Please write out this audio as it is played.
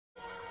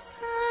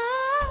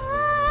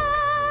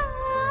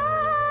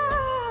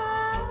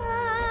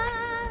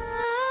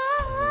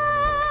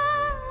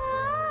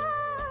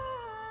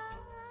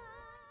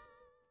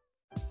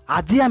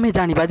आज आम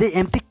जाना जे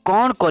एमती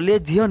कौन कले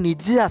झील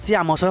निजे आसी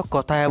आम सह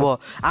कथा हेब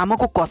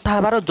आमको कथा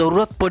हेबार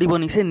जरूरत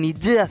पड़ोनी से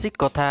निजे आसी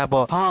कथा हेब।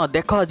 हाँ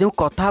देख जो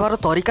कथा हेबार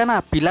तरीका ना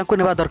पिला को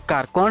नेबा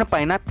दरकार कौन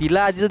पाई ना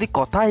पिला आज जदि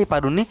कथा हो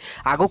पारुनी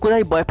आगो को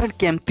जाई बॉयफ्रेंड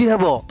केमती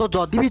हेबो। तो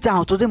जदि भी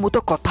चाहो जे मु तो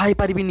कथा हो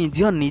पारिबिनी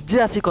झील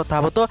निजे आसी कथा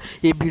हेब तो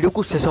ये वीडियो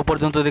को शेष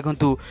पर्यंत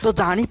देखंतु तो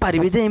जानी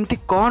पारिबे जे एमती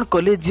कौन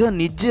कले झील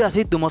निजे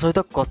आसी तुम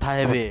सहित कथा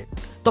हेबे।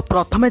 तो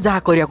प्रथमे जहाँ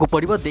करिया को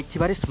पड़िबो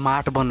देखिबारे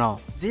स्मार्ट बन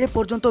जे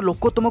पर्यंत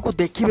लोक तुमको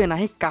देखिबे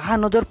नाही कहा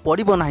नजर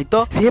पड़िबो नाही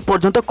तो से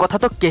पर्यंत कथा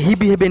तो केही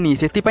भी हेबेनी।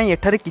 सेतिपई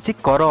एठारे किछि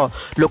कर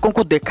लोक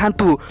को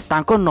देखांतु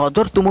तांको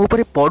नजर तुम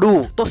ऊपर पड़ू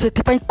तो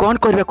सेतिपई कोन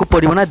करिया को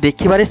पड़िबो ना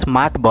देखिबारे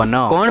स्मार्ट बन।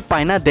 कोन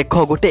पाइना देख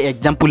गोटे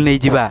एग्जांपल नै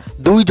जिबा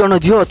दुई जण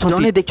झियो अछन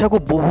जने देखिया को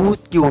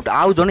बहुत क्यूट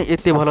आउ जने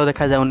एते भलो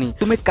देखा जाउनी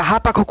तुमे कहा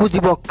पाखो को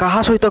जिवो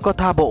कहा सहित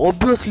कथा हबो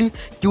ऑब्वियसली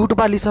क्यूट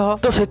बाली सह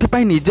तो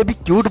सेतिपई निजे भी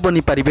क्यूट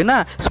बनी परिबे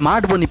ना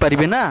स्मार्ट बनी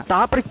परिबे ना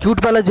तापर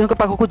क्यूट वाला झियो के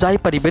पाखो को जाई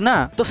परिबे ना।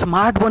 तो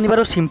स्मार्ट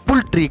बनिबार सिंपल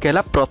ट्रिक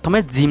है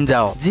प्रथमे जिम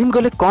जाओ जिम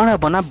गले कौन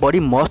हे ना बॉडी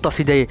मस्त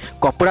आसी जाए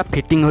कपड़ा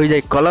फिटिंग हो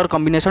जाए कलर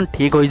कॉम्बिनेशन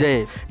ठीक हो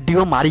जाए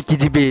डिओ मारिकी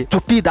जिबे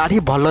चुट्टी दाढ़ी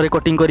भलरे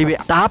कटिंग करिवे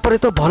तापरे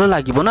तो भल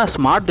लागिबो ना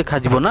स्मार्ट देखा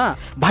जिवो ना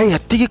भाई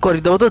एतिकी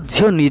करि दबो तो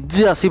झियो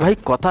निजे आसी भाई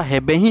कथा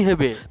हेबे ही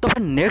हेबे। तो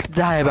फिर नेक्स्ट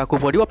जहा हेबा को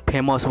पड़िबो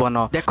फेमस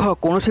बन देखो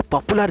कोनोसी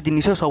पॉपुलर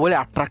जिनिस सबले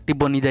अट्रैक्टिव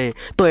बनी जाए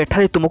तो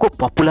एठारे तुमको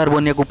पॉपुलर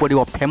बनिया को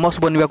पड़िबो फेमस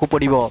बनिबा को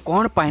पड़िबो।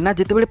 कोन पाइना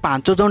जेतेबेले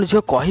 5 जण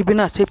झियो कहिबे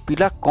ना से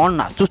पिला कोन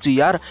नाचुची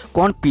यार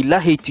कोन पिला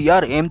हेची यार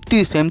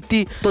एमती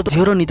सेमती तो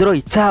झीर निजर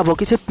इच्छा हबो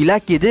कि से पिला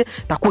किए जे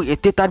ताकू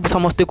एते तार भी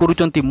समस्ते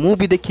करूचंती मु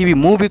भी देखिबी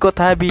मु भी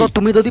कथा हेबी। तो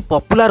तुमे जदी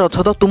पॉपुलर अछ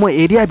तो तुम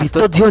एरिया भीतर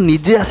तो झील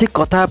निजे आसी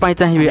कथा पाई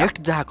चाहिबे।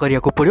 नेक्स्ट जहा करिया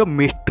को पड़ियो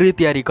मिस्ट्री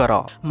तयारी कर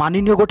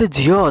मानिनियो गोटे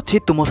झील अछि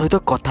तुम सहित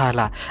कथा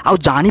हला आ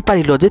जानि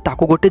पारिलो जे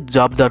ताकू गोटे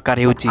जॉब दरकार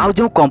हेउची आ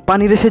जो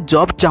कंपनी रे से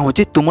जॉब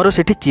चाहूची तुमरो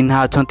सेठी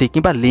चिन्हा अछंती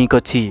किबा लिंक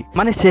अछि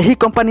माने सेही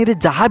कंपनी रे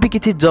जहा भी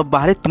किछि जॉब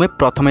बाहरे तुमे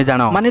प्रथमे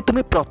जानो माने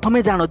तुमे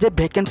प्रथमे जानो जे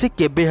वैकेंसी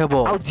केबे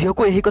हेबो आ झील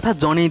को एही कथा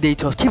जणै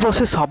देइछस कि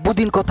बसे सब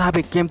दिन कथा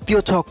हेबे केमती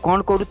अछ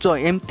कोन करूछ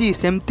एमती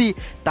सेमती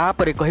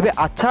तापरे कहबे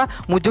अच्छा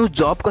मु जो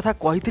जॉब कथा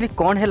कहितली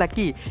कोन हैला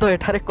कि तो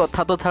एठारे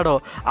कथा तो छाड़ो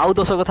आउ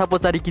 10 कथा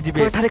पचारि कि जिबे।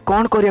 तो एठारे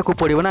कोन करिया को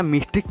पड़िबो ना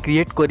मिस्ट्री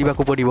क्रिएट करिबा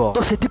को पड़िबो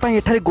तो सेति पई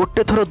एठारे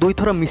गोटे थरो दुई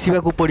थरो मिसिबा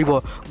को पड़िबो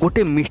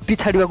गोटे मिस्ट्री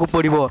छाडिबा को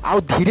पड़िबो आउ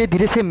धीरे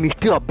धीरे से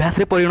मिस्ट्री अभ्यास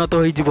रे परिणत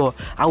होई जिवो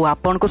आउ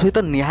आपन को सहित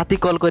निहाती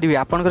कॉल करिवे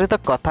आपन को सहित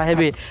कथा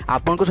हेबे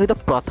आपन को सहित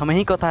प्रथमे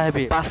ही कथा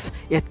हेबे बस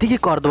एतिकी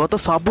कर दबो तो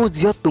सब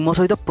जियो तुम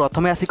सहित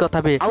प्रथमे आसी कथा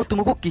हेबे आउ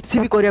तुमको किछि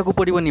भी करिया को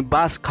पड़िबोनी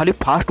बस खाली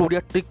फास्ट ओडिया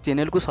ट्रिक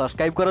चैनल को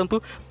सब्सक्राइब करंतु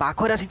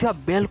पाखरे आसीथिबा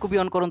बेल को भी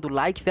ऑन करंतु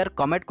लाइक शेयर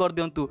कमेंट कर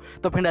दियंतु।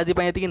 तो फ्रेंड आज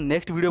पई एतिकी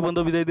नेक्स्ट वीडियो बंद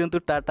विदाई दियंतु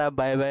tata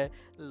bye bye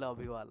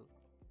love you all.